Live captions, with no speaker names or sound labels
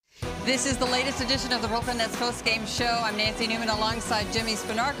This is the latest edition of the Brooklyn Nets post-game show. I'm Nancy Newman alongside Jimmy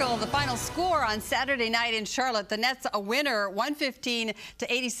Spanarkel. The final score on Saturday night in Charlotte, the Nets a winner,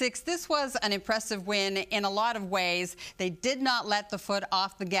 115-86. This was an impressive win in a lot of ways. They did not let the foot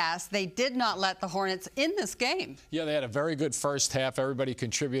off the gas. They did not let the Hornets in this game. Yeah, they had a very good first half. Everybody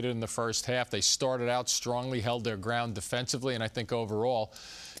contributed in the first half. They started out strongly, held their ground defensively, and I think overall,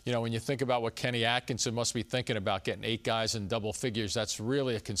 you know, when you think about what Kenny Atkinson must be thinking about, getting 8 guys in double figures, that's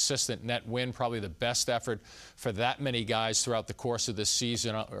really a consistent net win, probably the best effort for that many guys throughout the course of this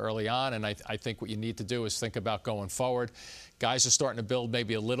season early on. And I think what you need to do is think about going forward. Guys are starting to build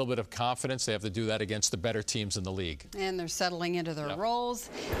maybe a little bit of confidence. They have to do that against the better teams in the league. And they're settling into their roles.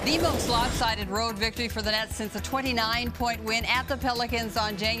 The most lopsided road victory for the Nets since a 29-point win at the Pelicans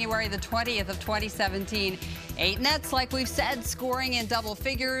on January the 20th of 2017. 8 Nets, like we've said, scoring in double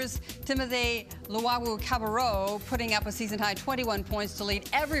figures. Timothy Luwawu-Cabarrot putting up a season-high 21 points to lead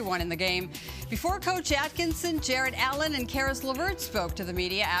everyone in the game. Before Coach Atkinson, Jarrett Allen and Caris LeVert spoke to the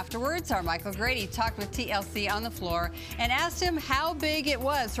media afterwards. Our Michael Grady talked with TLC on the floor and asked him how big it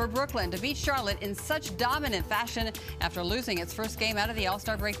was for Brooklyn to beat Charlotte in such dominant fashion after losing its first game out of the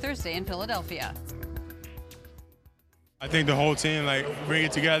All-Star break Thursday in Philadelphia. I think the whole team, bring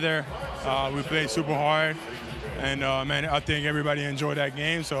it together. We played super hard. And, man, I think everybody enjoyed that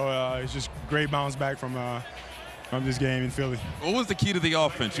game. So it's just great bounce back from this game in Philly. What was the key to the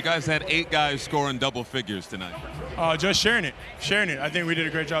offense? You guys had 8 guys scoring double figures tonight. Just sharing it. I think we did a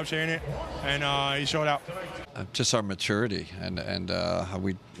great job sharing it, and he showed out. Just our maturity and how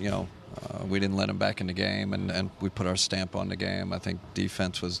we, we didn't let them back in the game, and we put our stamp on the game. I think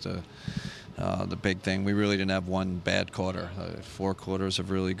defense was the big thing. We really didn't have one bad quarter. 4 quarters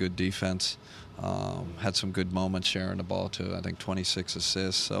of really good defense. Had some good moments sharing the ball too. I think 26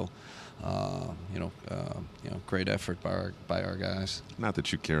 assists. So, great effort by our guys. Not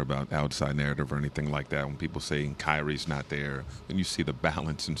that you care about outside narrative or anything like that. When people say Kyrie's not there, and you see the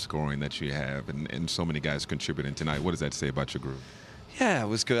balance in scoring that you have, and so many guys contributing tonight, what does that say about your group? Yeah, it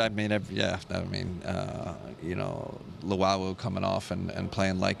was good. Luwawu coming off and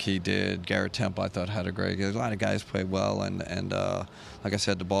playing like he did. Garrett Temple, I thought, had a great game. A lot of guys played well, and like I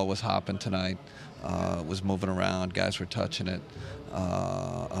said, the ball was hopping tonight. Was moving around. Guys were touching it.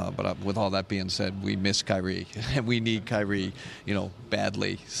 But with all that being said, we miss Kyrie, and we need Kyrie,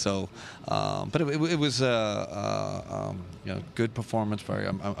 badly. So, but it was good performance.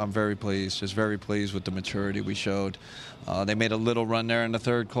 I'm very pleased. Just very pleased with the maturity we showed. They made a little run there in the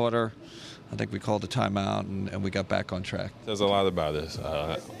third quarter. I think we called a timeout, and we got back on track. There's a lot about us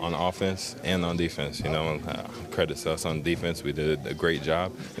on offense and on defense. Credit to us on defense. We did a great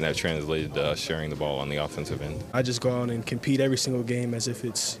job, and that translated to us sharing the ball on the offensive end. I just go out and compete every single game as if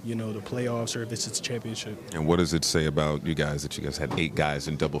it's, the playoffs or if it's a championship. And what does it say about you guys that you guys had 8 guys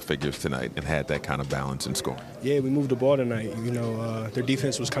in double figures tonight and had that kind of balance in scoring? Yeah, we moved the ball tonight. Their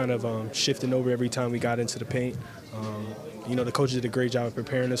defense was kind of shifting over every time we got into the paint. The coaches did a great job of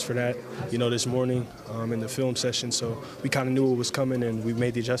preparing us for that, this morning in the film session. So we kind of knew what was coming, and we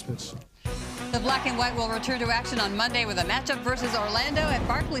made the adjustments. The Black and White will return to action on Monday with a matchup versus Orlando at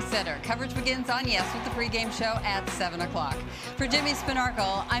Barclays Center. Coverage begins on Yes with the pregame show at 7 o'clock. For Jimmy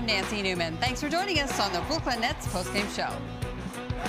Spanarkel, I'm Nancy Newman. Thanks for joining us on the Brooklyn Nets postgame show.